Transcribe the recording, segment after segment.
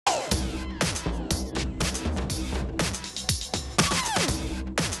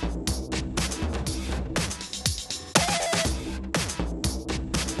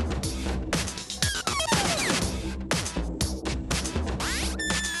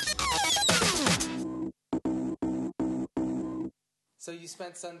So you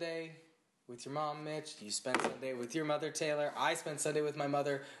spent Sunday with your mom, Mitch. You spent Sunday with your mother, Taylor. I spent Sunday with my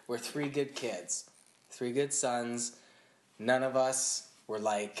mother. We're three good kids. Three good sons. None of us were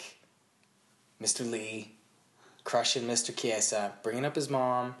like Mr. Lee, crushing Mr. Chiesa, bringing up his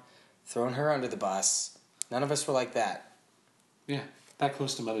mom, throwing her under the bus. None of us were like that. Yeah, that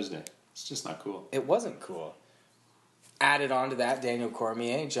close to Mother's Day. It's just not cool. It wasn't cool. Added on to that, Daniel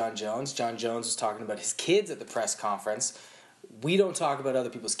Cormier, John Jones. John Jones was talking about his kids at the press conference. We don't talk about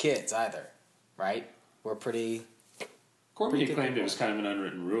other people's kids either, right? We're pretty... Cormier claimed it was kind of an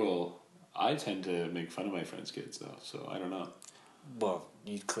unwritten rule. I tend to make fun of my friends' kids, though, so I don't know. Well,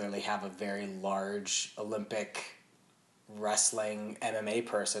 you clearly have a very large Olympic wrestling MMA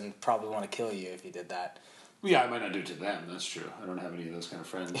person. Probably want to kill you if you did that. Yeah, I might not do it to them, that's true. I don't have any of those kind of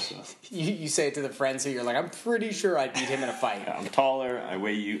friends, so... you say it to the friends who you're like, I'm pretty sure I'd beat him in a fight. Yeah, I'm taller, I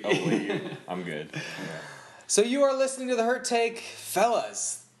weigh you, I'm good. Yeah. So you are listening to The Hurt Take.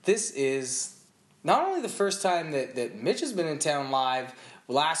 Fellas, this is not only the first time that Mitch has been in town live.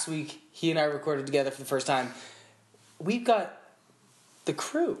 Last week, he and I recorded together for the first time. We've got the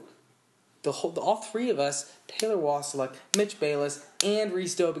crew. All three of us, Taylor Wasiluk, Mitch Bayless, and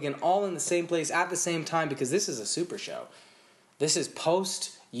Reese Dobigan, all in the same place at the same time because this is a super show. This is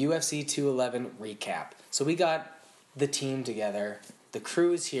post-UFC 211 recap. So we got the team together. The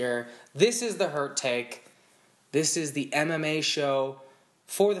crew is here. This is The Hurt Take. This is the MMA show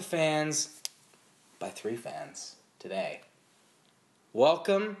for the fans by three fans today.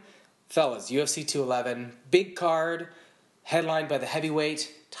 Welcome, fellas. UFC 211, big card, headlined by the heavyweight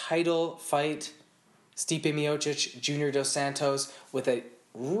title fight, Stipe Miocic, Junior Dos Santos, with a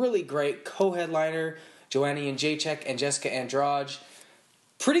really great co-headliner, Joanna Jędrzejczyk and Jessica Andrade.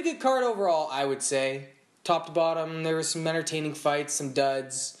 Pretty good card overall, I would say. Top to bottom, there were some entertaining fights, some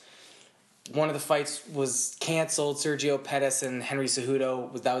duds. One of the fights was canceled. Sergio Pettis and Henry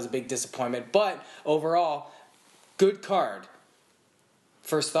Cejudo, that was a big disappointment. But overall, good card.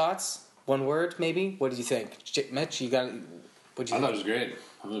 First thoughts? One word, maybe? What did you think? Mitch, I thought it was great.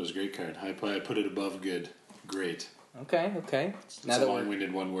 I thought it was a great card. I put it above good. Great. Okay. It's a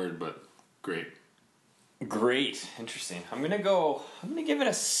long-winded one word, but great. Great. Interesting. I'm going to give it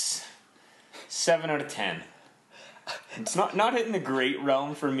a 7 out of 10. It's not hitting the great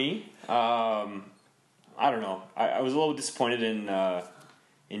realm for me. I don't know. I was a little disappointed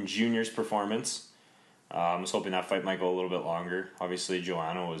in Junior's performance. I was hoping that fight might go a little bit longer. Obviously,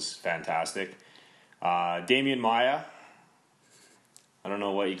 Joanna was fantastic. Damian Maia, I don't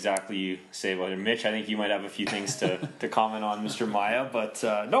know what exactly you say about him. Mitch, I think you might have a few things to comment on Mr. Maia. But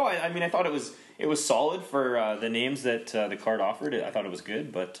no, I mean, I thought it was solid for the names that the card offered. I thought it was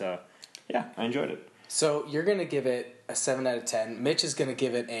good, but yeah, I enjoyed it. So you're going to give it a 7 out of 10. Mitch is going to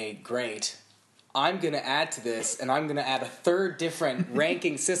give it a great. I'm going to add to this, and I'm going to add a third different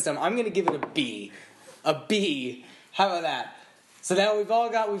ranking system. I'm going to give it a B. A B. How about that? So now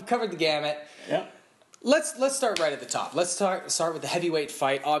we've covered the gamut. Yeah. Let's start right at the top. Let's start with the heavyweight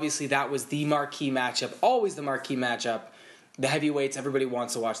fight. Obviously, that was the marquee matchup. Always the marquee matchup. The heavyweights, everybody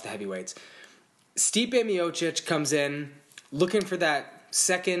wants to watch the heavyweights. Stipe Miocic comes in looking for that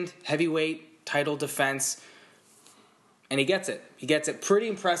second heavyweight title defense, and he gets it. He gets it pretty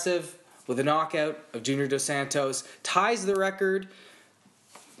impressive with a knockout of Junior Dos Santos. Ties the record.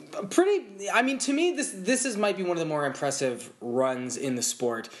 To me, this might be one of the more impressive runs in the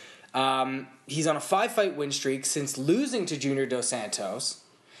sport. He's on a 5-fight win streak since losing to Junior Dos Santos.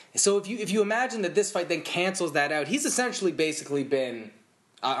 So if you imagine that this fight then cancels that out, he's essentially basically been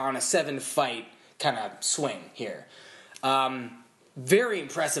on a 7-fight kind of swing here. Very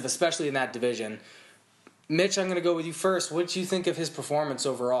impressive, especially in that division. Mitch, I'm going to go with you first. What did you think of his performance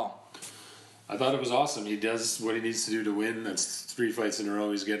overall? I thought it was awesome. He does what he needs to do to win. That's 3 fights in a row.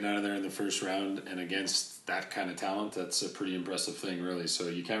 He's getting out of there in the first round. And against that kind of talent, that's a pretty impressive thing, really. So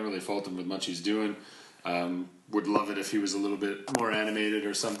you can't really fault him with much he's doing. Would love it if he was a little bit more animated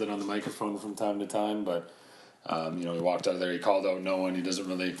or something on the microphone from time to time. But, he walked out of there. He called out no one. He doesn't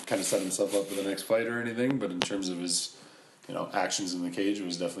really kind of set himself up for the next fight or anything. But in terms of his... actions in the cage, it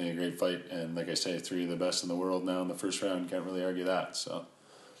was definitely a great fight. And like I say, 3 of the best in the world now in the first round. Can't really argue that. So,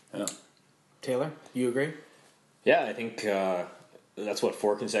 yeah. Taylor, you agree? Yeah, I think that's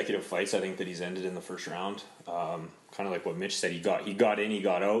 4 consecutive fights I think that he's ended in the first round. Kind of like what Mitch said. He got in, he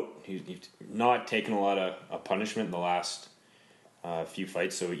got out. He's not taken a lot of punishment in the last few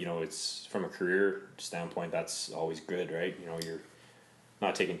fights. So, it's from a career standpoint, that's always good, right? You're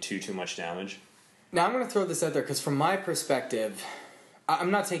not taking too much damage. Now, I'm going to throw this out there because from my perspective,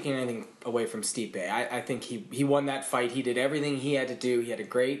 I'm not taking anything away from Stipe. I think he won that fight. He did everything he had to do. He had a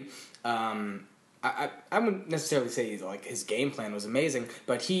great I wouldn't necessarily say like his game plan was amazing,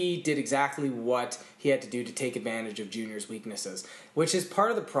 but he did exactly what he had to do to take advantage of Junior's weaknesses, which is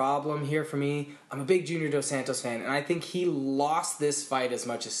part of the problem here for me. I'm a big Junior Dos Santos fan, and I think he lost this fight as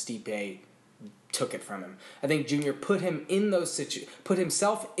much as Stipe took it from him. I think Junior put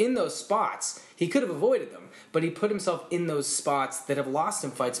himself in those spots. He could have avoided them, but he put himself in those spots that have lost him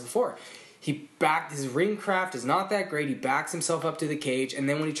fights before. His ring craft is not that great. He backs himself up to the cage, and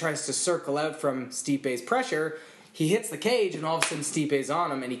then when he tries to circle out from Stipe's pressure, he hits the cage, and all of a sudden Stipe's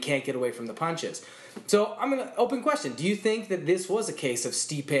on him, and he can't get away from the punches. So I'm going to open question. Do you think that this was a case of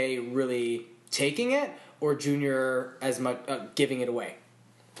Stipe really taking it, or Junior as much giving it away?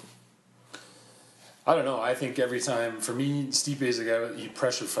 I don't know. I think every time, for me, Stipe is a guy, he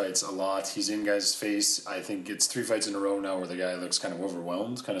pressure fights a lot. He's in guys' face. I think it's 3 fights in a row now where the guy looks kind of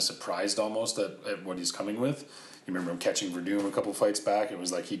overwhelmed, kind of surprised almost at what he's coming with. You remember him catching Verdum a couple fights back. It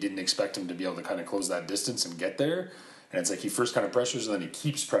was like he didn't expect him to be able to kind of close that distance and get there. And it's like he first kind of pressures and then he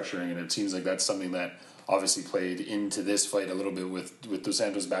keeps pressuring. And it seems like that's something that obviously played into this fight a little bit with Dos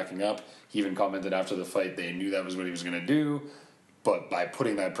Santos backing up. He even commented after the fight they knew that was what he was going to do. But by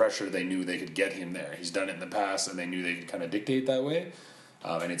putting that pressure, they knew they could get him there. He's done it in the past, and they knew they could kind of dictate that way.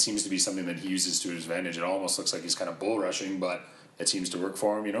 And it seems to be something that he uses to his advantage. It almost looks like he's kind of bull rushing, but it seems to work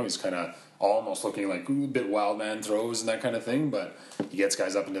for him. You know, he's kind of almost looking like a bit wild man throws and that kind of thing. But he gets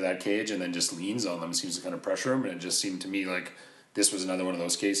guys up into that cage and then just leans on them, seems to kind of pressure them. And it just seemed to me like this was another one of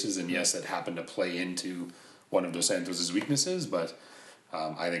those cases. And yes, it happened to play into one of Dos Santos' weaknesses, but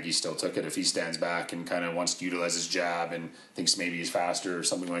I think he still took it. If he stands back and kind of wants to utilize his jab and thinks maybe he's faster or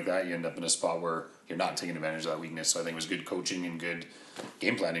something like that, you end up in a spot where you're not taking advantage of that weakness. So I think it was good coaching and good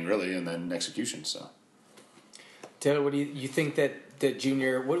game planning, really, and then execution. So, Taylor, what do you think that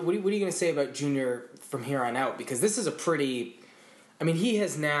Junior? What are you going to say about Junior from here on out? Because this is a pretty. I mean, he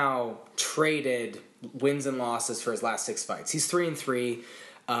has now traded wins and losses for his last 6 fights. He's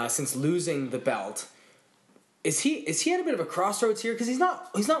 3-3 since losing the belt. Is he at a bit of a crossroads here? Because he's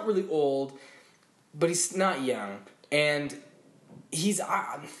not really old, but he's not young, and he's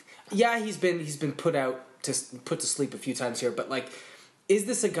been put to sleep a few times here. But like, is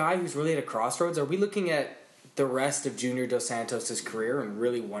this a guy who's really at a crossroads? Are we looking at the rest of Junior Dos Santos' career and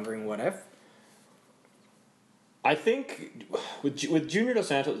really wondering what if? I think with Junior Dos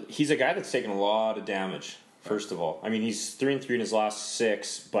Santos, he's a guy that's taken a lot of damage. First of all, I mean, he's 3-3 in his last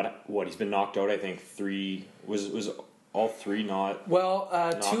 6, but he's been knocked out. I think 3 was all 3 not. Well,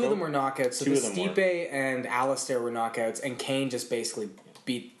 2 of them were knockouts. So Stipe were. and Alistair were knockouts, and Kane just basically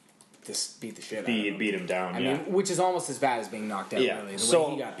beat the shit out of him. Beat him down. I mean, which is almost as bad as being knocked out. Really, the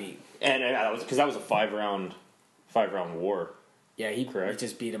way he got beat. And that was because that was a 5-round war. Yeah, he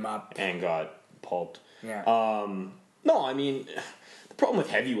just beat him up and got pulped. Yeah. No, I mean, the problem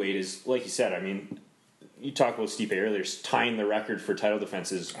with heavyweight is, like you said, I mean. You talked about Stipe earlier, tying the record for title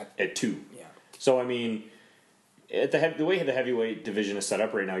defenses at 2. Yeah. So, I mean, the way the heavyweight division is set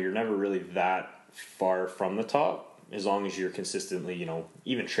up right now, you're never really that far from the top. As long as you're consistently,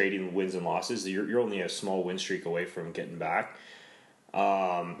 even trading wins and losses, you're only a small win streak away from getting back.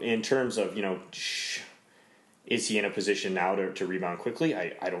 In terms of, is he in a position now to rebound quickly?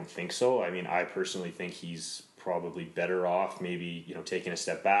 I don't think so. I mean, I personally think he's probably better off maybe, taking a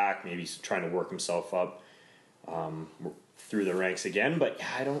step back, maybe trying to work himself up through the ranks again. But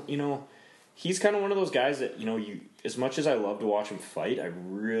I don't, he's kind of one of those guys that, as much as I love to watch him fight, I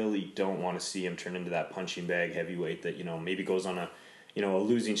really don't want to see him turn into that punching bag heavyweight that, maybe goes on a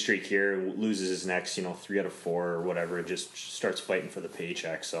losing streak here, loses his next, 3 out of 4 or whatever, and just starts fighting for the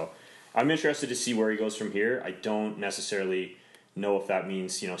paycheck. So I'm interested to see where he goes from here. I don't necessarily know if that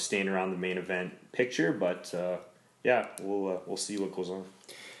means, staying around the main event picture, but we'll see what goes on.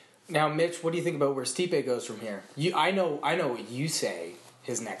 Now, Mitch, what do you think about where Stipe goes from here? I know what you say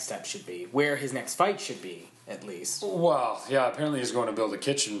his next step should be, where his next fight should be, at least. Well, yeah, apparently he's going to build a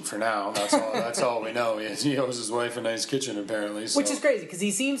kitchen for now. That's all we know. He owes his wife a nice kitchen, apparently. So. Which is crazy, because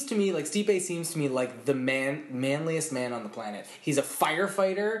Stipe seems to me like the manliest man on the planet. He's a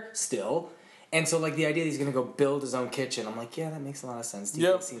firefighter still. And so, the idea that he's going to go build his own kitchen, I'm like, yeah, that makes a lot of sense.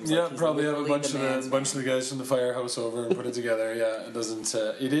 Yep, probably have a bunch of the guys from the firehouse over and put it together. Yeah, it doesn't.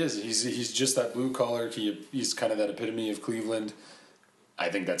 It is. He's just that blue collar. He's kind of that epitome of Cleveland. I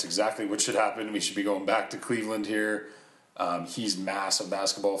think that's exactly what should happen. We should be going back to Cleveland here. He's massive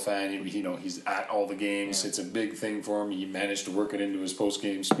basketball fan. He's at all the games. Yeah. It's a big thing for him. He managed to work it into his post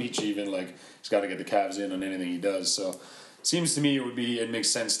game speech. Even he's got to get the Cavs in on anything he does. So. Seems to me it makes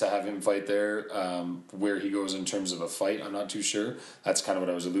sense to have him fight there. Where he goes in terms of a fight, I'm not too sure. That's kind of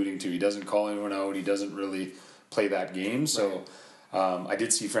what I was alluding to. He doesn't call anyone out. He doesn't really play that game. So I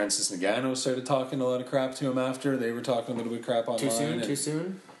did see Francis Ngannou started talking a lot of crap to him after. They were talking a little bit crap online. Too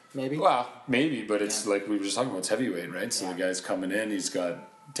soon? Maybe? Well, maybe, but it's like we were just talking about, it's heavyweight, right? So the guy's coming in, he's got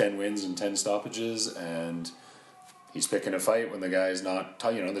 10 wins and 10 stoppages, and he's picking a fight when the guy's not,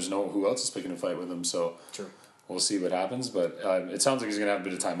 there's no, who else is picking a fight with him, so True. we'll see what happens, but it sounds like he's going to have a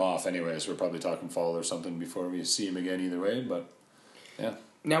bit of time off anyway, so we're probably talking fall or something before we see him again either way, but yeah.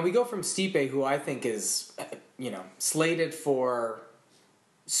 Now we go from Stipe, who I think is, slated for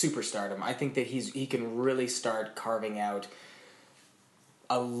superstardom. I think that he can really start carving out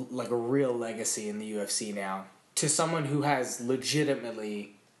a real legacy in the UFC now, to someone who has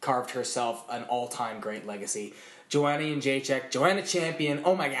legitimately carved herself an all-time great legacy. Joanna Jędrzejczyk, Joanna champion,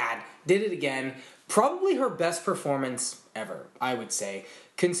 oh my god, did it again. Probably her best performance ever, I would say,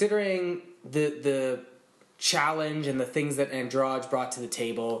 considering the challenge and the things that Andrade brought to the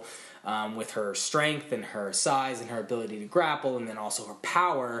table, with her strength and her size and her ability to grapple, and then also her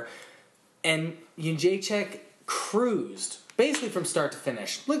power. And Jędrzejczyk cruised basically from start to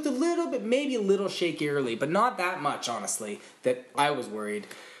finish. Looked a little bit, maybe a little shaky early, but not that much, honestly, that I was worried.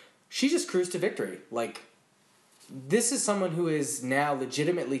 She just cruised to victory. This is someone who is now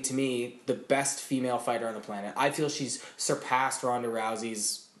legitimately, to me, the best female fighter on the planet. I feel she's surpassed Ronda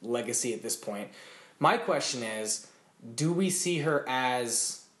Rousey's legacy at this point. My question is, do we see her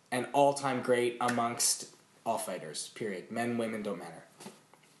as an all-time great amongst all fighters, period? Men, women, don't matter.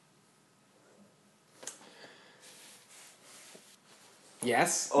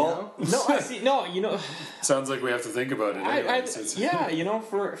 Yes? Oh, no, I see. No, Sounds like we have to think about it anyway.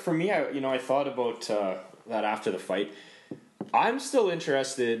 For me, I thought about that after the fight. I'm still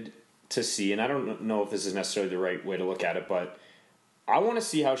interested to see, and I don't know if this is necessarily the right way to look at it, but I want to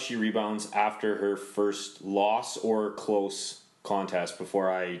see how she rebounds after her first loss or close contest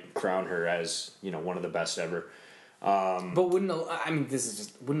before I crown her as, one of the best ever. But wouldn't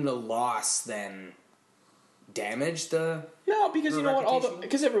a loss then damage the... No, because you know reputation? what?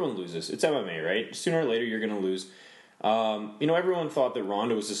 Because everyone loses. It's MMA, right? Sooner or later, you're going to lose. Everyone thought that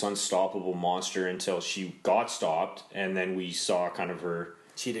Ronda was this unstoppable monster until she got stopped, and then we saw kind of her...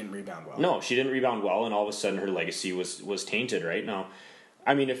 She didn't rebound well. No, she didn't rebound well, and all of a sudden her legacy was tainted, right? Now,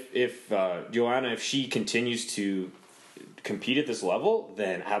 I mean, if Joanna, if she continues to compete at this level,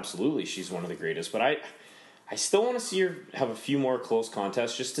 then absolutely she's one of the greatest. But I still want to see her have a few more close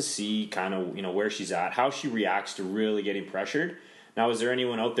contests just to see kind of, where she's at, how she reacts to really getting pressured. Now, is there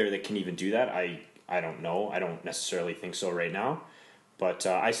anyone out there that can even do that? I don't know. I don't necessarily think so right now. But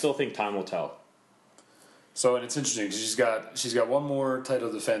I still think time will tell. So, and it's interesting because she's got one more title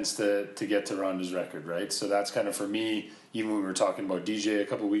defense to get to Ronda's record, right? So that's kind of, for me, even when we were talking about DJ a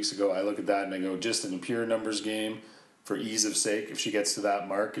couple of weeks ago, I look at that and I go, just in a pure numbers game, for ease of sake, if she gets to that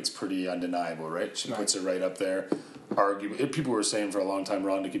mark, it's pretty undeniable, right? She puts it right up there. Arguably, people were saying for a long time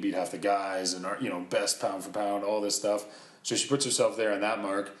Ronda could beat half the guys and, best pound for pound, all this stuff. So she puts herself there on that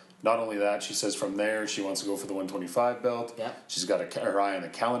mark. Not only that, she says from there she wants to go for the 125 belt. Yeah. She's got her eye on the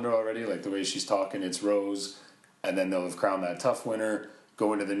calendar already, like the way she's talking, it's Rose, and then they'll have crowned that tough winner,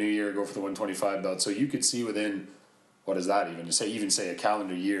 go into the new year, go for the 125 belt. So you could see within, what is that even, say a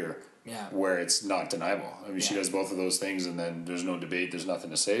calendar year, where it's not deniable. I mean, she does both of those things, and then there's no debate, there's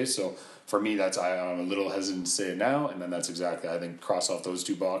nothing to say. So for me, I'm a little hesitant to say it now, and then that's exactly, I think, cross off those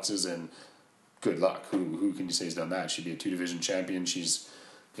two boxes, and good luck. Who can you say has done that? She'd be a 2-division champion. She's,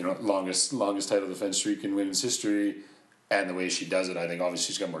 longest title defense streak in women's history, and the way she does it, I think obviously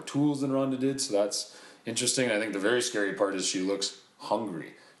she's got more tools than Ronda did, so that's interesting. And I think the very scary part is she looks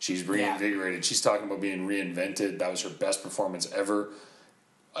hungry. She's reinvigorated. Yeah. She's talking about being reinvented. That was her best performance ever.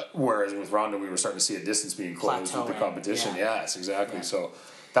 Whereas with Ronda, we were starting to see a distance being closed with the competition. Yeah. Yes, exactly. Yeah. So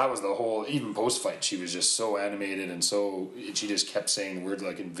that was the whole, even post-fight, she was just so animated and she just kept saying the word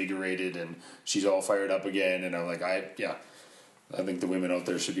invigorated, and she's all fired up again. And I'm like, I think the women out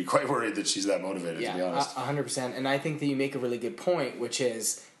there should be quite worried that she's that motivated, to be honest. 100%. And I think that you make a really good point, which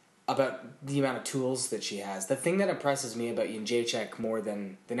is about the amount of tools that she has. The thing that impresses me about Jędrzejczyk more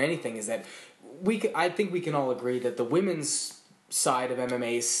than anything is that I think we can all agree that the women's side of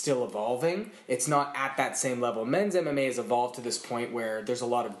MMA is still evolving. It's not at that same level. Men's MMA has evolved to this point where there's a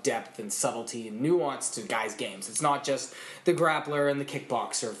lot of depth and subtlety and nuance to guys' games. It's not just the grappler and the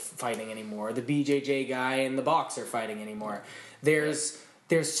kickboxer fighting anymore, the BJJ guy and the boxer fighting anymore. There's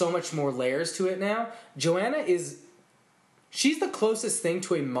so much more layers to it now. Joanna she's the closest thing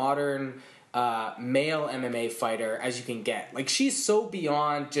to a modern male MMA fighter as you can get. She's so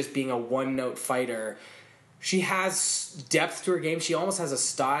beyond just being a one-note fighter. She has depth to her game. She almost has a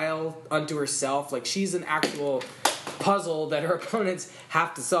style unto herself. She's an actual puzzle that her opponents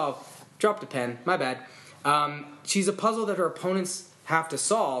have to solve. Dropped a pen. My bad. She's a puzzle that her opponents have to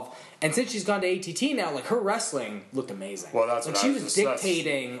solve. And since she's gone to ATT now, like her wrestling looked amazing. Well, that's like what she I was was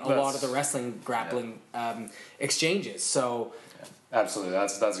dictating a lot of the wrestling grappling exchanges. So absolutely,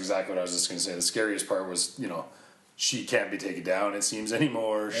 that's exactly what I was just going to say. The scariest part was, she can't be taken down, it seems,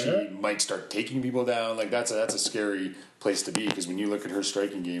 anymore. She might start taking people down. Like that's a scary place to be, because when you look at her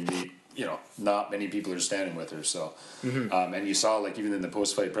striking game, not many people are standing with her. So, and you saw, like, even in the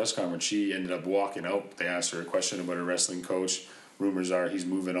post-fight press conference, she ended up walking out. They asked her a question about her wrestling coach. Rumors are he's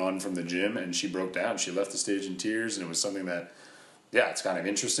moving on from the gym, and she broke down. She left the stage in tears, and it was something that, it's kind of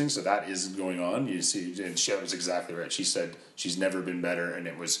interesting. So that is going on. You see, and she was exactly right. She said she's never been better, and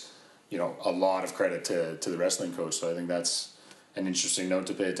it was, a lot of credit to the wrestling coach. So I think that's an interesting note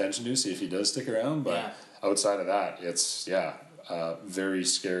to pay attention to, see if he does stick around. But outside of that, it's, very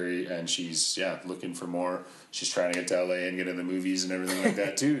scary, and she's looking for more. She's trying to get to LA and get in the movies and everything like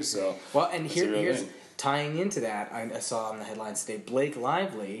that too. So and here's tying into that. I saw on the headlines today, Blake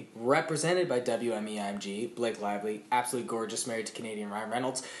Lively, represented by WMEIMG. Blake Lively, absolutely gorgeous, married to Canadian Ryan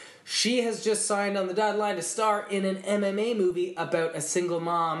Reynolds. She has just signed on the dotted line to star in an MMA movie about a single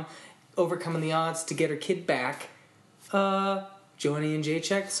mom overcoming the odds to get her kid back. Joanna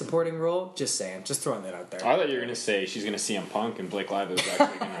Jacek, supporting role. Just saying. Just throwing that out there. I thought you were going to say she's going to CM Punk and Blake Lively was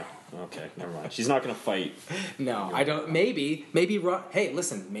actually going to... Okay, never mind. She's not going to fight. No, I don't... Maybe... Hey,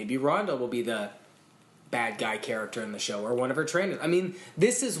 listen. Maybe Ronda will be the bad guy character in the show, or one of her trainers. I mean,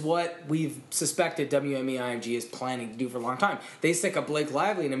 this is what we've suspected WMEIMG is planning to do for a long time. They stick a Blake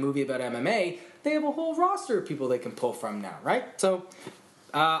Lively in a movie about MMA. They have a whole roster of people they can pull from now, right? So,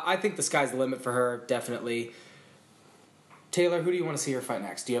 I think the sky's the limit for her, definitely. Taylor, who do you want to see her fight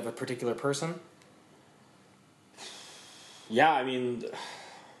next? Do you have a particular person? Yeah, I mean,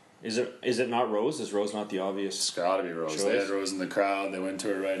 is it not Rose? Is Rose not the obvious? It's got to be Rose. choice? They had Rose in the crowd. They went to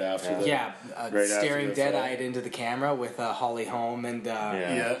her right after staring dead-eyed into the camera with Holly Holm and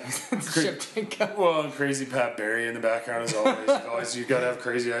Shevchenko. Well, and crazy Pat Barry in the background as always. You got to have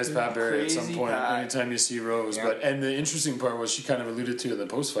crazy eyes Pat Barry at some point anytime you see Rose. Yeah. And the interesting part was, she kind of alluded to in the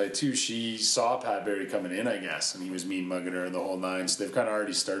post-fight too, she saw Pat Barry coming in, I guess, and he was mean-mugging her the whole nine. So they've kind of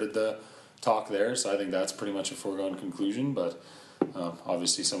already started the talk there. So I think that's pretty much a foregone conclusion. But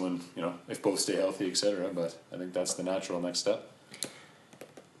obviously someone, if both stay healthy, etc. But I think that's the natural next step.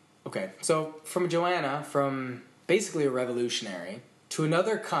 Okay, so from Joanna, from basically a revolutionary to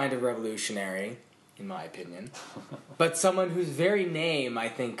another kind of revolutionary, in my opinion, but someone whose very name I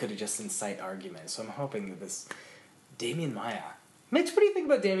think could have just incite argument. So I'm hoping that this Damian Maia. Mitch, what do you think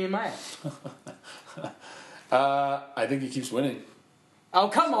about Damian Maia? I think he keeps winning. Oh,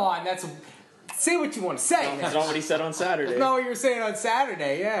 come on, say what you want to say. That's not what he said on Saturday. That's not what you were saying on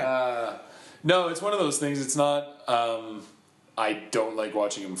Saturday, yeah. No, it's one of those things. It's not... I don't like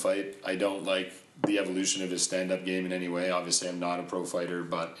watching him fight. I don't like the evolution of his stand-up game in any way. Obviously, I'm not a pro fighter,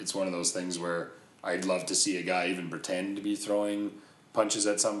 but it's one of those things where I'd love to see a guy even pretend to be throwing punches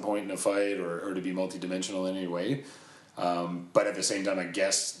at some point in a fight, or to be multidimensional in any way. But at the same time, I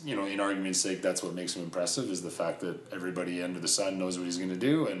guess, in argument's sake, that's what makes him impressive, is the fact that everybody under the sun knows what he's going to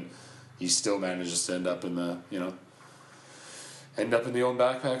do, and he still manages to end up in the old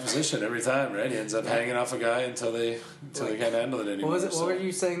backpack position every time, right? He ends up hanging off a guy until they can't handle it anymore. What were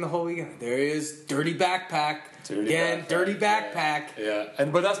you saying the whole weekend? There he is, dirty backpack. Dirty backpack. Yeah.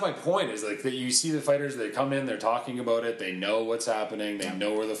 But that's my point, is like that you see the fighters, they come in, they're talking about it, they know what's happening, they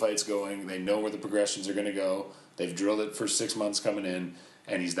know where the fight's going, they know where the progressions are going to go. They've drilled it for 6 months coming in,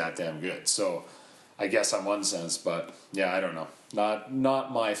 and he's that damn good. So I guess in one sense, but yeah, I don't know.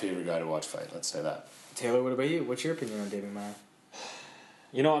 Not my favorite guy to watch fight, let's say that. Taylor, what about you? What's your opinion on Damian Maia?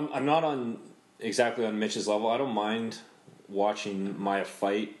 I'm not exactly on Mitch's level. I don't mind watching Maia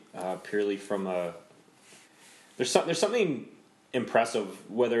fight purely from a... There's something impressive,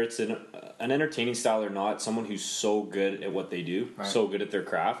 whether it's an entertaining style or not, someone who's so good at what they do, so good at their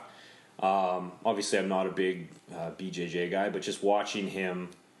craft. Obviously, I'm not a big BJJ guy, but just watching him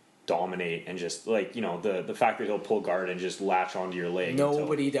dominate and just the fact that he'll pull guard and just latch onto your leg.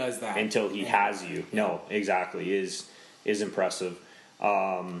 Nobody does that until he has you. No, exactly, is impressive.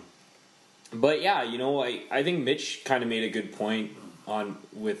 But yeah, I think Mitch kind of made a good point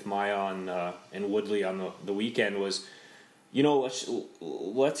with Maia and Woodley on the weekend was,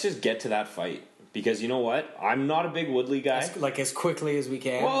 let's just get to that fight. Because you know what, I'm not a big Woodley guy. As quickly as we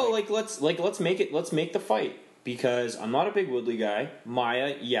can. Well, let's make the fight. Because I'm not a big Woodley guy.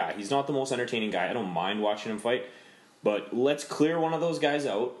 Maia, yeah, he's not the most entertaining guy. I don't mind watching him fight, but let's clear one of those guys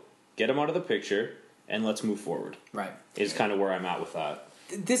out, get him out of the picture, and let's move forward. Right, is kind of where I'm at with that.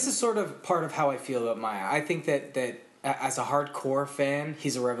 This is sort of part of how I feel about Maia. I think that as a hardcore fan,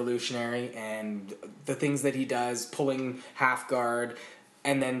 he's a revolutionary, and the things that he does, pulling half guard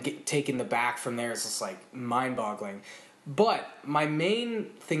and then taking the back from there is just like mind-boggling. But my main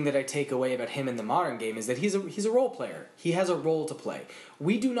thing that I take away about him in the modern game is that he's a role player. He has a role to play.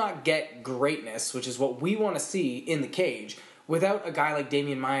 We do not get greatness, which is what we want to see in the cage, without a guy like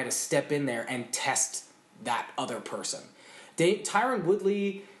Damian Maia to step in there and test that other person. Tyron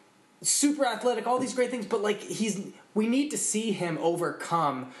Woodley, super athletic, all these great things, but like we need to see him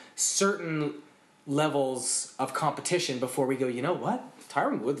overcome certain levels of competition before we go, you know what?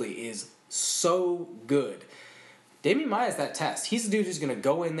 Tyron Woodley is so good. Damian Maia is that test. He's the dude who's going to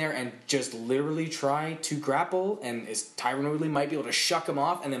go in there and just literally try to grapple, and Tyron Woodley might be able to shuck him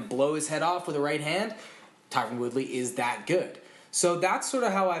off and then blow his head off with a right hand. Tyron Woodley is that good. So that's sort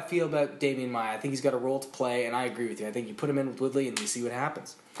of how I feel about Damian Maia. I think he's got a role to play, and I agree with you. I think you put him in with Woodley and you see what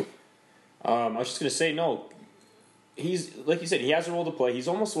happens. I was just going to say, no, he's, like you said, he has a role to play. He's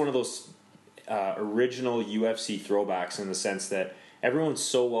almost one of those original UFC throwbacks in the sense that everyone's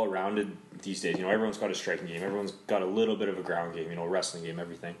so well-rounded these days. You know, everyone's got a striking game. Everyone's got a little bit of a ground game, you know, wrestling game,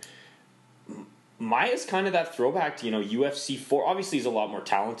 everything. Maia's kind of that throwback to, you know, UFC 4. Obviously, he's a lot more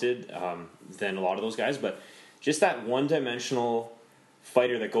talented than a lot of those guys, but just that one-dimensional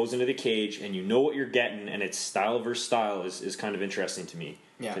fighter that goes into the cage and you know what you're getting, and it's style versus style is kind of interesting to me.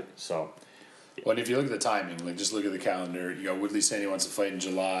 Yeah. So... Well, and if you look at the timing, like just look at the calendar, you got Woodley saying he wants to fight in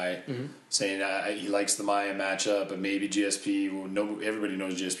July, saying he likes the Maia matchup, but maybe GSP. Well, everybody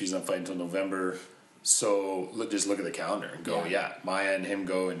knows GSP's not fighting until November, so just look at the calendar and go, Maia and him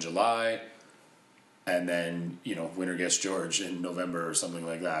go in July, and then winner gets George in November or something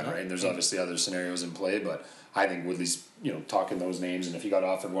like that, right? And there's obviously other scenarios in play, but I think Woodley's talking those names, and if he got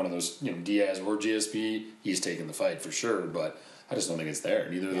offered one of those, Diaz or GSP, he's taking the fight for sure, but I just don't think it's there.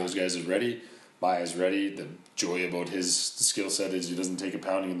 Neither of those guys is ready. Maia's ready. The joy about his skill set is he doesn't take a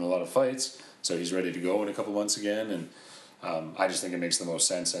pounding in a lot of fights, so he's ready to go in a couple months again. And I just think it makes the most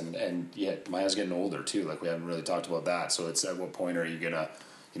sense. And yeah, Maia's getting older too. Like we haven't really talked about that. So it's at what point are you gonna,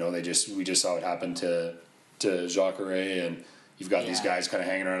 we just saw it happen to Jacare, and you've got these guys kind of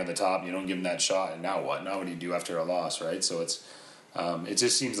hanging around at the top. And you don't give them that shot, and now what? Now what do you do after a loss, right? So it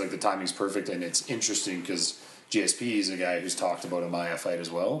just seems like the timing's perfect, and it's interesting because GSP is a guy who's talked about a Maia fight as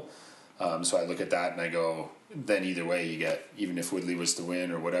well. So I look at that and I go, then either way you get, even if Woodley was to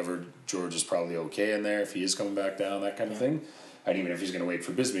win or whatever, George is probably okay in there if he is coming back down, that kind of thing. And even if he's going to wait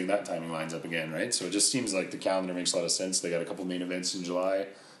for Bisping, that timing lines up again, right? So it just seems like the calendar makes a lot of sense. They got a couple main events in July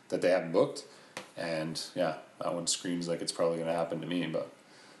that they haven't booked. And yeah, that one screams like it's probably going to happen to me, but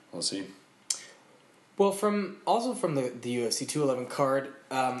we'll see. Well, from the UFC 211 card,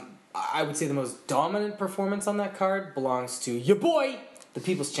 I would say the most dominant performance on that card belongs to your boy, the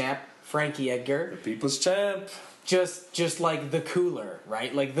People's Champ, Frankie Edgar. The People's Champ. Just like the cooler,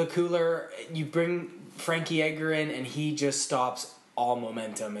 right? Like the cooler, you bring Frankie Edgar in and he just stops all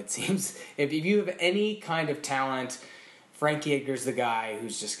momentum, it seems. If you have any kind of talent, Frankie Edgar's the guy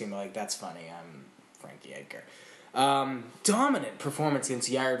who's just going to be like, that's funny, I'm Frankie Edgar. Dominant performance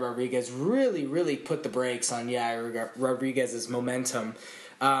against Yair Rodriguez. Really, really put the brakes on Yair Rodriguez's momentum.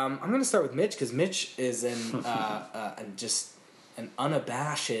 I'm going to start with Mitch because Mitch is just an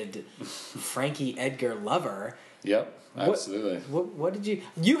unabashed Frankie Edgar lover. Yep, absolutely. What did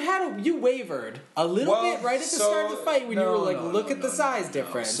you wavered a little bit right at the start of the fight when you were like, look at the size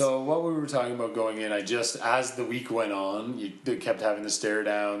difference. So what we were talking about going in, as the week went on, they kept having the stare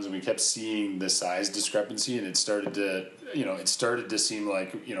downs and we kept seeing the size discrepancy, and it started to seem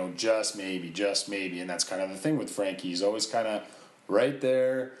like, just maybe, and that's kind of the thing with Frankie. He's always kind of right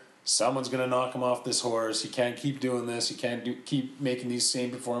there. Someone's going to knock him off this horse. He can't keep doing this. He can't keep making these same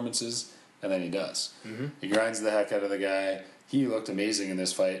performances. And then he does. Mm-hmm. He grinds the heck out of the guy. He looked amazing in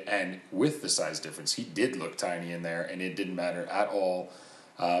this fight. And with the size difference, he did look tiny in there. And it didn't matter at all.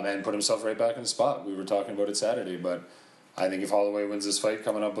 And put himself right back in the spot. We were talking about it Saturday. But I think if Holloway wins this fight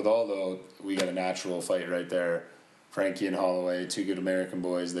coming up with Aldo, we got a natural fight right there. Frankie and Holloway, two good American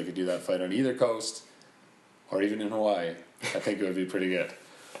boys. They could do that fight on either coast. Or even in Hawaii. I think it would be pretty good.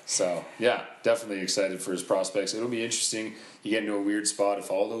 So, yeah, definitely excited for his prospects. It'll be interesting. You get into a weird spot if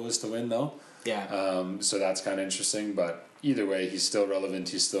Aldo was to win, though. Yeah. So that's kind of interesting. But either way, he's still relevant.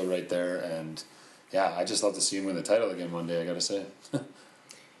 He's still right there. And, yeah, I just love to see him win the title again one day, I got to say.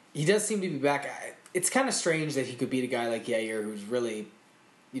 He does seem to be back. It's kind of strange that he could beat a guy like Yair who's really,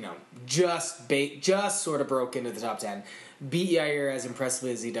 just sort of broke into the top 10. Beat Yair as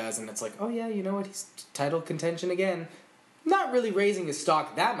impressively as he does. And it's like, oh, yeah, you know what? He's title contention again. Not really raising his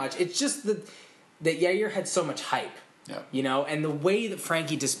stock that much. It's just that Yair had so much hype, and the way that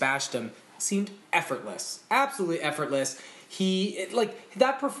Frankie dispatched him seemed effortless, absolutely effortless.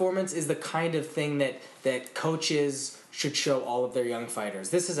 That performance is the kind of thing that coaches should show all of their young fighters.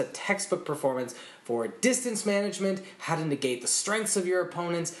 This is a textbook performance for distance management, how to negate the strengths of your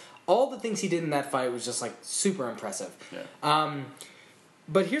opponents. All the things he did in that fight was just like super impressive. Yeah.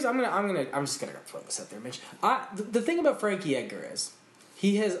 But here's I'm just gonna throw this out there, Mitch. The thing about Frankie Edgar is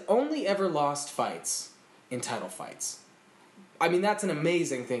he has only ever lost fights in title fights. I mean, that's an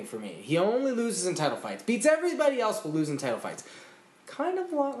amazing thing for me. He only loses in title fights. Beats everybody else, but loses in title fights. Kind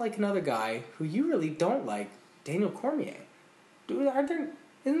of a lot like another guy who you really don't like, Daniel Cormier. Isn't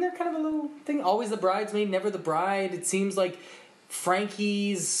there kind of a little thing? Always the bridesmaid, never the bride. It seems like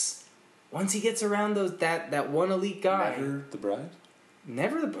Frankie's, once he gets around that one elite guy. Never the bride?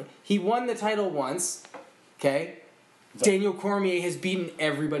 Never the. He won the title once, okay? Daniel Cormier has beaten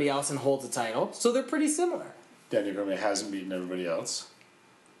everybody else and holds the title, so they're pretty similar. Daniel Cormier hasn't beaten everybody else.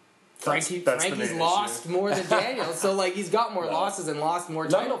 Frankie's main lost issue. more than Daniel, so like he's got more losses and lost more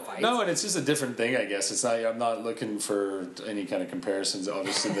title fights. No, and it's just a different thing, I guess. It's not. I'm not looking for any kind of comparisons.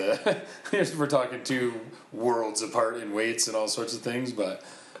 Obviously, we're talking two worlds apart in weights and all sorts of things. But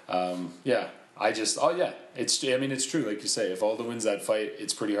it's true. Like you say, if Aldo wins that fight,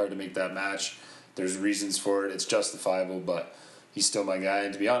 it's pretty hard to make that match. There's reasons for it. It's justifiable, but he's still my guy.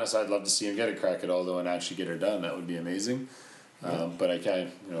 And to be honest, I'd love to see him get a crack at Aldo and actually get her done. That would be amazing. But I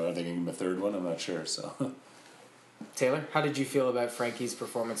can't, are they going to give him a third one? I'm not sure. So, Taylor, how did you feel about Frankie's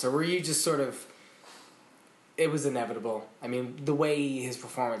performance? Or were you just sort of, it was inevitable? I mean, the way his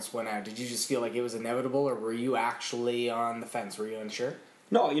performance went out, did you just feel like it was inevitable, or were you actually on the fence? Were you unsure?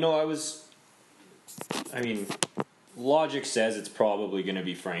 No, logic says it's probably going to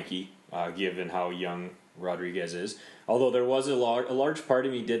be Frankie, given how young Rodriguez is. Although there was a large part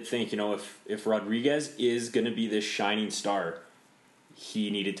of me did think, if Rodriguez is going to be this shining star,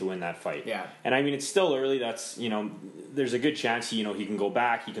 he needed to win that fight. Yeah. And I mean, it's still early. That's, there's a good chance he can go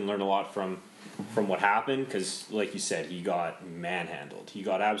back. He can learn a lot from what happened because, like you said, he got manhandled. He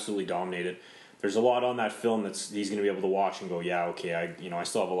got absolutely dominated. There's a lot on that film he's going to be able to watch and go, yeah, okay, I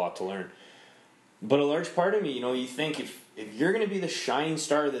still have a lot to learn. But a large part of me, you think if you're going to be the shining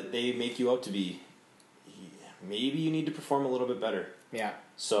star that they make you out to be, maybe you need to perform a little bit better. Yeah.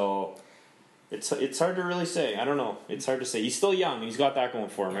 So it's hard to really say. I don't know. It's hard to say. He's still young. He's got that going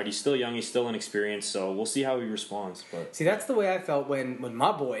for him, right? He's still young. He's still inexperienced. So we'll see how he responds. But see, that's the way I felt when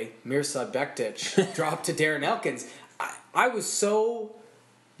my boy Mirsad Bektic dropped to Darren Elkins. I was so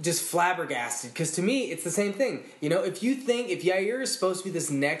just flabbergasted because to me it's the same thing. If Yair is supposed to be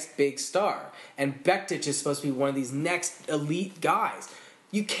this next big star and Bektic is supposed to be one of these next elite guys,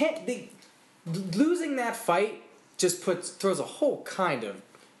 you can't. Losing that fight just throws a whole kind of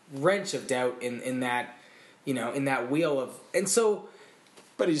wrench of doubt in that wheel of, and so.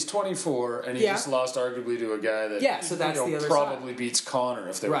 But he's 24 and he just lost arguably to a guy that so that's the other probably side. Beats Conor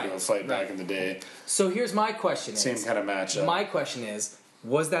if they were to fight back in the day. So here's my question: Same kind of matchup. My question is,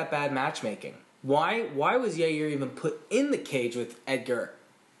 was that bad matchmaking? Why was Yair even put in the cage with Edgar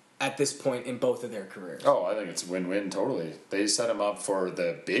at this point in both of their careers? Oh, I think it's a win-win totally. They set him up for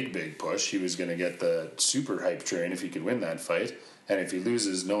the big push. He was going to get the super hype train if he could win that fight. And if he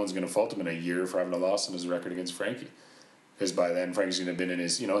loses, no one's going to fault him in a year for having a loss in his record against Frankie. Because by then, Frankie's going to have been in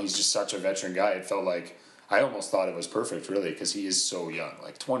his, he's just such a veteran guy. It felt like, I almost thought it was perfect, really, because he is so young,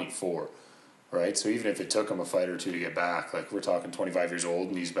 like 24, right? So even if it took him a fight or two to get back, like we're talking 25 years old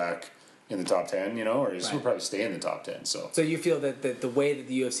and he's back in the top 10, or he'll probably stay in the top 10. So you feel that the way that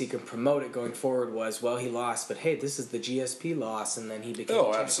the UFC can promote it going forward was, well, he lost, but hey, this is the GSP loss, and then he became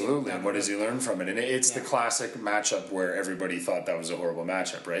Oh, absolutely. And what does he learn from it? And it's the Yeah. classic matchup where everybody thought that was a horrible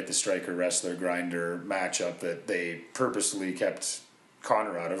matchup, right? The striker, wrestler, grinder matchup that they purposely kept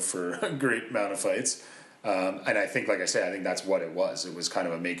Conor out of for a great amount of fights. And I think, like I say, I think that's what it was. It was kind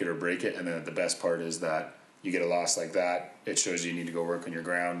of a make it or break it. And then the best part is that you get a loss like that, it shows you need to go work on your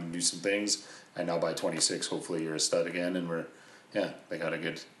ground and do some things. And now by 26, hopefully you're a stud again. And they got a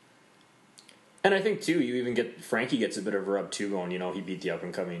good. And I think too, you even Frankie gets a bit of a rub too, going. He beat the up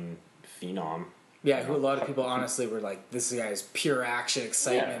and coming phenom. Yeah, who a lot of people honestly were like, this guy's pure action,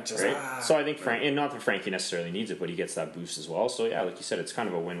 excitement. Right? So I think and not that Frankie necessarily needs it, but he gets that boost as well. So yeah, like you said, it's kind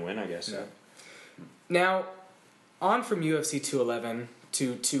of a win-win, I guess. Yeah. Now, on from UFC 211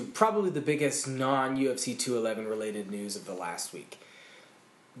 to probably the biggest non-UFC 211 related news of the last week.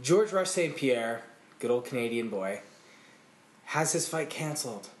 George Rush St. Pierre, good old Canadian boy, has his fight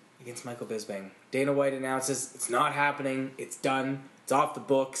canceled against Michael Bisping. Dana White announces it's not happening, it's done, it's off the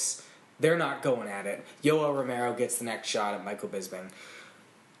books, they're not going at it. Yoel Romero gets the next shot at Michael Bisping.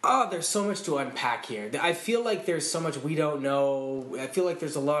 Oh, there's so much to unpack here. I feel like there's so much we don't know. I feel like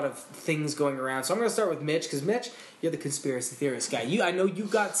there's a lot of things going around. So I'm going to start with Mitch, because Mitch, you're the conspiracy theorist guy. I know you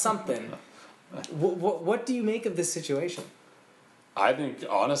got something. What do you make of this situation?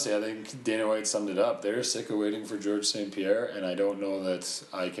 Honestly, I think Dana White summed it up. They're sick of waiting for George St. Pierre, and I don't know that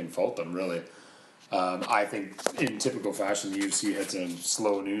I can fault them, really. I think in typical fashion, the UFC had some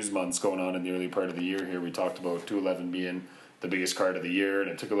slow news months going on in the early part of the year here. We talked about 211 being the biggest card of the year,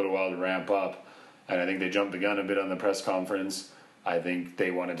 and it took a little while to ramp up. And I think they jumped the gun a bit on the press conference. I think they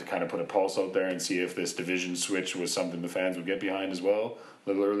wanted to kind of put a pulse out there and see if this division switch was something the fans would get behind as well, a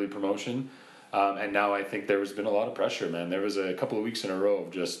little early promotion. And now I think there has been a lot of pressure, man. There was a couple of weeks in a row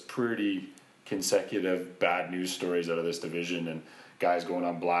of just pretty consecutive bad news stories out of this division, and guys going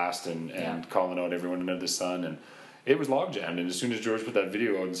on blast and calling out everyone under the sun. And it was log jammed. And as soon as George put that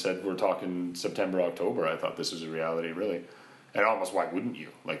video out and said, we're talking September, October, I thought this was a reality, really. And almost, why wouldn't you?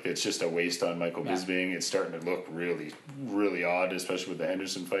 Like, it's just a waste on Michael Bisping. It's starting to look really, really odd, especially with the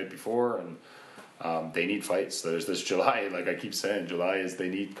Henderson fight before. And they need fights. There's this July, like I keep saying, they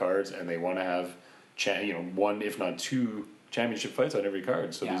need cards, and they want to have, one, if not two, championship fights on every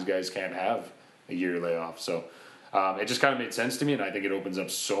card. So these guys can't have a year layoff. So it just kind of made sense to me, and I think it opens up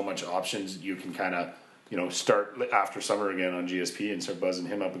so much options. You can kind of, start after summer again on GSP and start buzzing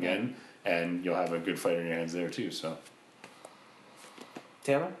him up again, and you'll have a good fighter in your hands there too. So.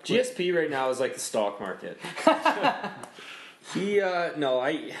 Taylor? GSP right now is like the stock market. I feel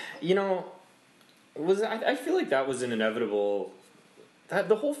like that was an inevitable.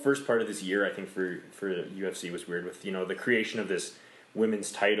 The whole first part of this year, I think for UFC was weird with the creation of this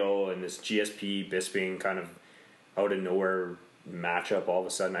women's title and this GSP Bisping kind of out of nowhere matchup. All of a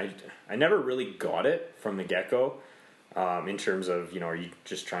sudden, I never really got it from the get go. In terms of are you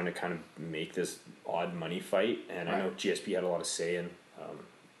just trying to kind of make this odd money fight? And I know GSP had a lot of say in.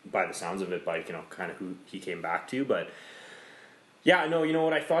 By the sounds of it, by kind of who he came back to, but yeah, no, you know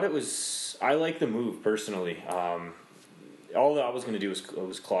what? I thought it was. I like the move personally. All that I was going to do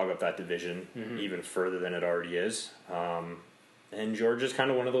was clog up that division even further than it already is. And George is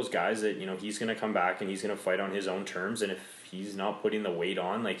kind of one of those guys that he's going to come back and he's going to fight on his own terms. And if he's not putting the weight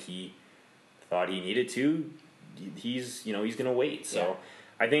on like he thought he needed to, he's going to wait. So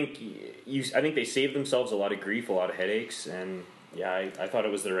I think they saved themselves a lot of grief, a lot of headaches, and. Yeah, I thought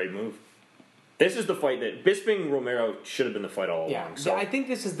it was the right move. This is the fight that Bisping-Romero should have been the fight all along. So I think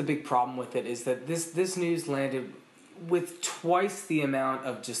this is the big problem with it, is that this news landed with twice the amount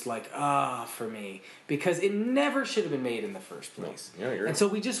of just for me, because it never should have been made in the first place. No. Yeah, you're right. And so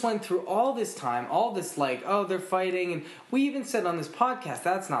we just went through all this time, all this they're fighting, and we even said on this podcast,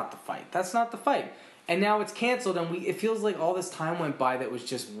 that's not the fight. That's not the fight. And now it's canceled, and it feels like all this time went by that was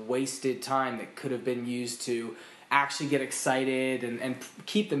just wasted time that could have been used to actually get excited and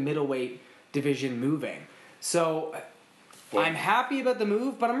keep the middleweight division moving. So I'm happy about the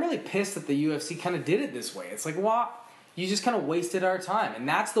move, but I'm really pissed that the UFC kind of did it this way. It's like, what? You just kind of wasted our time, and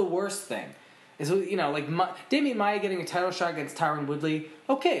that's the worst thing. Is Damian Maia getting a title shot against Tyron Woodley.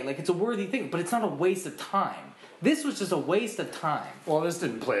 Okay, it's a worthy thing, but it's not a waste of time. This was just a waste of time. Well, this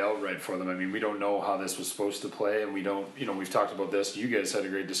didn't play out right for them. I mean, we don't know how this was supposed to play, and we don't. We've talked about this. You guys had a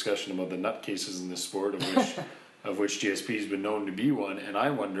great discussion about the nutcases in this sport, of which GSP has been known to be one. And I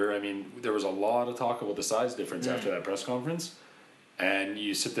wonder, there was a lot of talk about the size difference after that press conference. And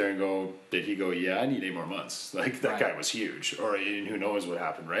you sit there and go, did he go, yeah, I need 8 more months. That guy was huge. Or who knows what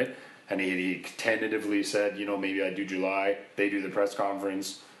happened, right? And he tentatively said, maybe I do July. They do the press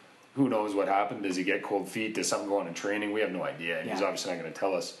conference. Who knows what happened? Does he get cold feet? Does something go on in training? We have no idea. And he's obviously not going to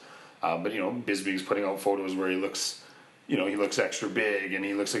tell us. But, Bisping's putting out photos where he looks... he looks extra big and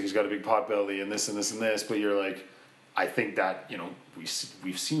he looks like he's got a big pot belly and this and this and this, but you're like, I think that,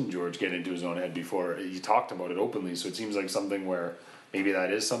 we've seen George get into his own head before. He talked about it openly, so it seems like something where maybe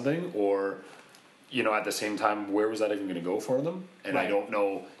that is something, or, at the same time, where was that even going to go for them? And I don't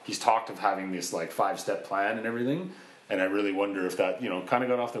know. He's talked of having this 5-step plan and everything, and I really wonder if that, kind of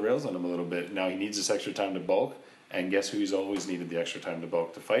got off the rails on him a little bit. Now he needs this extra time to bulk, and guess who he's always needed the extra time to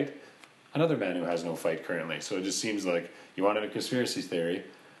bulk to fight? Another man who has no fight currently. So it just seems like you wanted a conspiracy theory.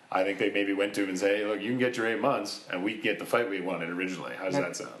 I think they maybe went to him and say, hey, look, you can get your 8 months, and we can get the fight we wanted originally. How does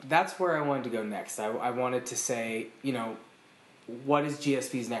that sound? That's where I wanted to go next. I wanted to say, what is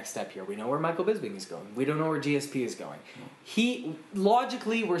GSP's next step here? We know where Michael Bisping is going. We don't know where GSP is going.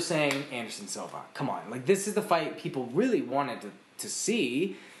 Logically, we're saying Anderson Silva. Come on. This is the fight people really wanted to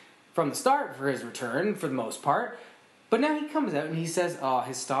see from the start for his return, for the most part. But now he comes out and he says,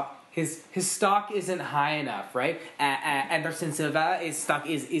 his stock isn't high enough, right? Anderson Silva, his stock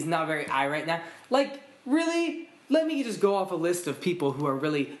is not very high right now. Really? let me just go off a list of people who are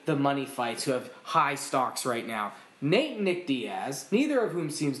really the money fights, who have high stocks right now. Nate and Nick Diaz, neither of whom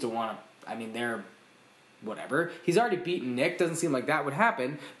seems to want to, I mean, they're whatever. He's already beaten Nick, doesn't seem like that would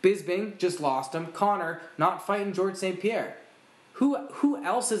happen. Bisping just lost him. Connor not fighting George St. Pierre. Who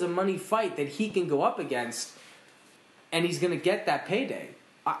else is a money fight that he can go up against and he's going to get that payday?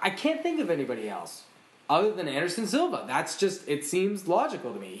 I can't think of anybody else other than Anderson Silva. That's just, it seems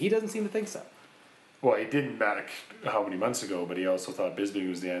logical to me. He doesn't seem to think so. Well, he didn't back how many months ago, but he also thought Bisping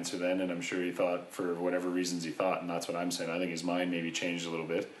was the answer then, and I'm sure he thought for whatever reasons he thought, and that's what I'm saying. I think his mind maybe changed a little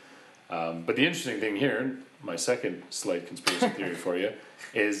bit. But the interesting thing here, my second slight conspiracy theory for you,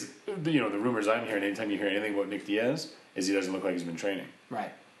 is the rumors I'm hearing anytime you hear anything about Nick Diaz is he doesn't look like he's been training.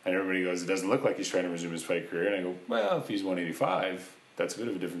 Right. And everybody goes, it doesn't look like he's trying to resume his fight career. And I go, well, if he's 185, that's a bit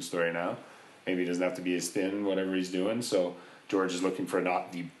of a different story now. Maybe he doesn't have to be as thin, whatever he's doing. So George is looking for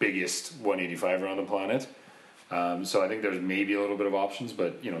not the biggest 185er on the planet. So I think there's maybe a little bit of options,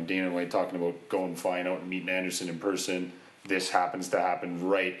 but Dana White talking about going flying out and meeting Anderson in person. This happens to happen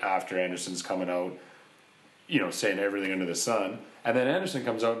right after Anderson's coming out, saying everything under the sun. And then Anderson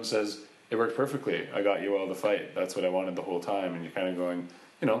comes out and says, it worked perfectly. I got you all the fight. That's what I wanted the whole time. And you're kind of going,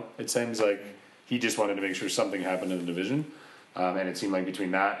 it seems like he just wanted to make sure something happened in the division. And it seemed like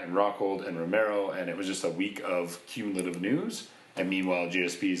between that and Rockhold and Romero, and it was just a week of cumulative news. And meanwhile,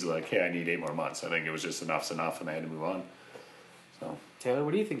 GSP's like, hey, I need 8 more months. I think it was just enough's enough, and I had to move on. So, Taylor,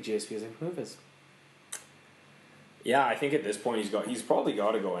 what do you think GSP's move is? Yeah, I think at this point he's probably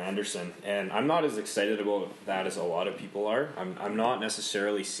got to go Anderson, and I'm not as excited about that as a lot of people are. I'm not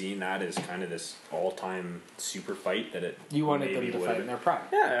necessarily seeing that as kind of this all-time super fight that it. You wanted them to fight in their prime.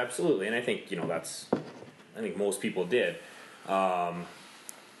 Yeah, absolutely, and I think I think most people did.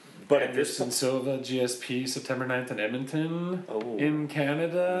 But Anderson Silva, GSP, September 9th in Edmonton, in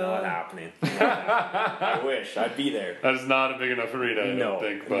Canada. Not happening. I wish I'd be there. That is not a big enough arena, I don't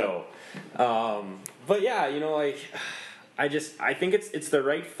think. But. No. But yeah, I think it's the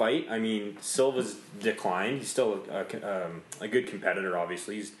right fight. I mean, Silva's declined. He's still a good competitor.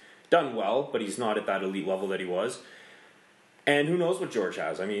 Obviously, he's done well, but he's not at that elite level that he was. And who knows what George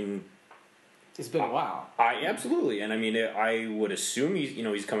has? I mean, it's been a while. Absolutely, and I mean, I would assume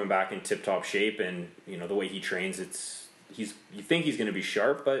he's coming back in tip-top shape, and the way he trains, you think he's going to be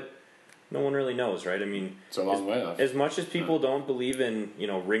sharp, but no one really knows, right? I mean, it's a long way off. As much as people don't believe in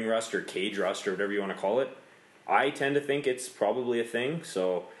ring rust or cage rust or whatever you want to call it, I tend to think it's probably a thing.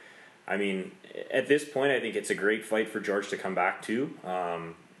 So, I mean, at this point, I think it's a great fight for George to come back to,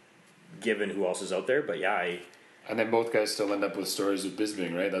 given who else is out there. But yeah, and then both guys still end up with stories with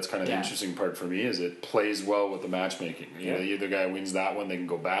Bisping, right? That's kind of the interesting part for me, is it plays well with the matchmaking. Either guy wins that one, they can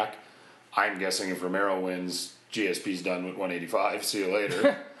go back. I'm guessing if Romero wins, GSP's done with 185. See you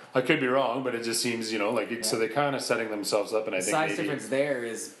later. I could be wrong, but it just seems, so they're kind of setting themselves up, and I think the size difference there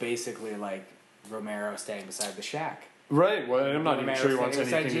is basically like Romero standing beside the Shack. Right. Well, I'm not even sure he wants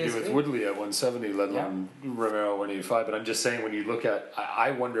standing anything to beside do with Woodley at 170, let alone Romero 185. But I'm just saying, when you look at,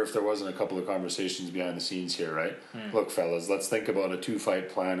 I wonder if there wasn't a couple of conversations behind the scenes here, right? Look, fellas, let's think about a 2-fight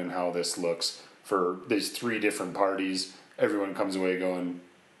plan and how this looks for these 3 different parties. Everyone comes away going,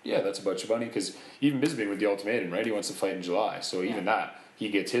 yeah, that's a bunch of money, because even Bisping with the ultimatum, right? He wants to fight in July, so even that. He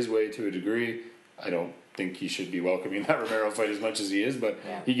gets his way to a degree. I don't think he should be welcoming that Romero fight as much as he is, but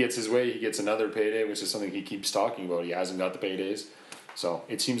he gets his way. He gets another payday, which is something he keeps talking about. He hasn't got the paydays. So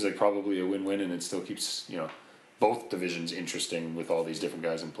it seems like probably a win-win, and it still keeps, both divisions interesting with all these different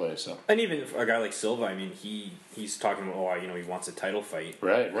guys in play. So, and even a guy like Silva, I mean, he's talking about, he wants a title fight.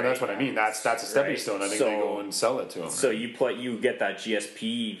 Right. Well, that's what I mean. That's a stepping stone. I think they go and sell it to him. So you get that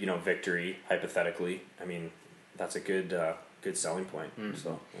GSP, victory, hypothetically. I mean, that's a good selling point.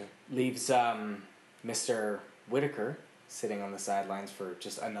 So leaves Mr. Whitaker sitting on the sidelines for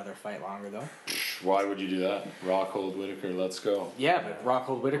just another fight longer, though. Why would you do that? Rockhold, Whitaker, let's go. Yeah, but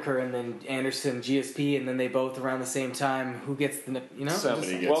Rockhold, Whitaker, and then Anderson, GSP, and then they both around the same time. Who gets the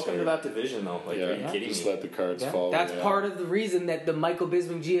welcome to that division, though. Like, are you kidding just me? let the cards fall. That's part of the reason that the Michael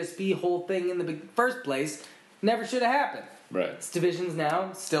Bisping GSP whole thing in the first place never should have happened. Right. It's divisions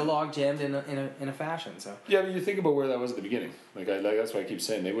now, still log jammed in a fashion. So yeah, I mean, you think about where that was at the beginning. That's why I keep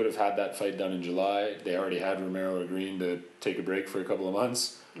saying they would have had that fight done in July. They already had Romero agreeing to take a break for a couple of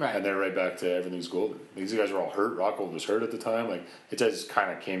months, right? And they're right back to everything's golden. These guys were all hurt. Rockhold was hurt at the time. It just kind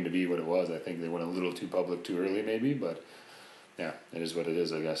of came to be what it was. I think they went a little too public too early, maybe, but yeah, it is what it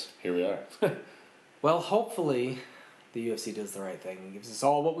is. I guess here we are. Well, hopefully, the UFC does the right thing and gives us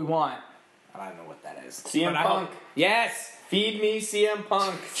all what we want. I don't know what that is. CM But I Punk. hope- Yes. Feed me CM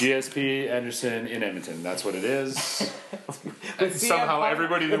Punk. GSP Anderson in Edmonton. That's what it is. With CM Somehow Punk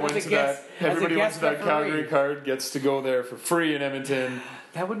everybody that as a wins guest- that as a everybody wins guest that referee. Calgary card gets to go there for free in Edmonton.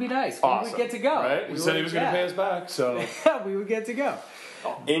 That would be nice. Awesome. We would get to go. Right? He said he was going to pay us back, so We would get to go.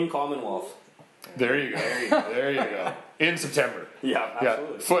 In Commonwealth. there you go. There you go. In September. Yeah, Yeah,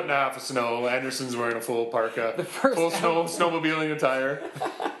 absolutely. foot and a half of snow. Anderson's wearing a full parka, first full snowmobiling attire.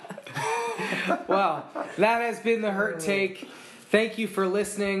 Well, that has been the Hurt Take. Thank you for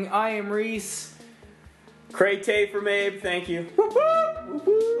listening. I am Reese. Crate from Abe, thank you.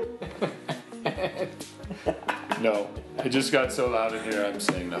 No, it just got so loud in here. I'm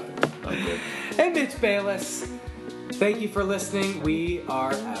saying nothing. I'm good. And Mitch Bayless. Thank you for listening. We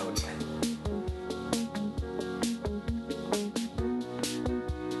are out.